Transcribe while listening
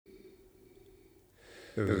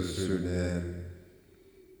There was a surname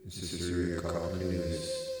in Caesarea called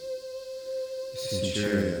Cornelius, a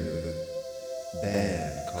centurion of a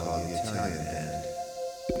band called the Italian Band,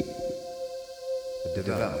 a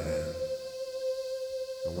devout man,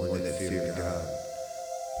 and one that feared God,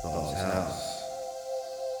 loved his house,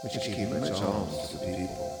 which gave much alms to the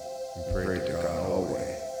people, and prayed to God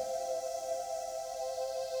alway.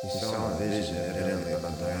 He saw a vision evidently on the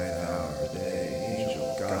 9th hour of the day, an angel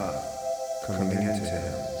of God coming into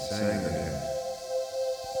him and saying to him,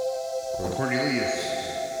 Cornelius.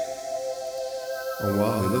 And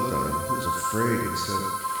while he looked on him, he was afraid and said,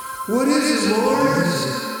 What is it, Lord?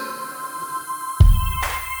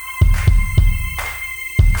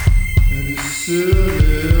 And he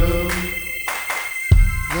said,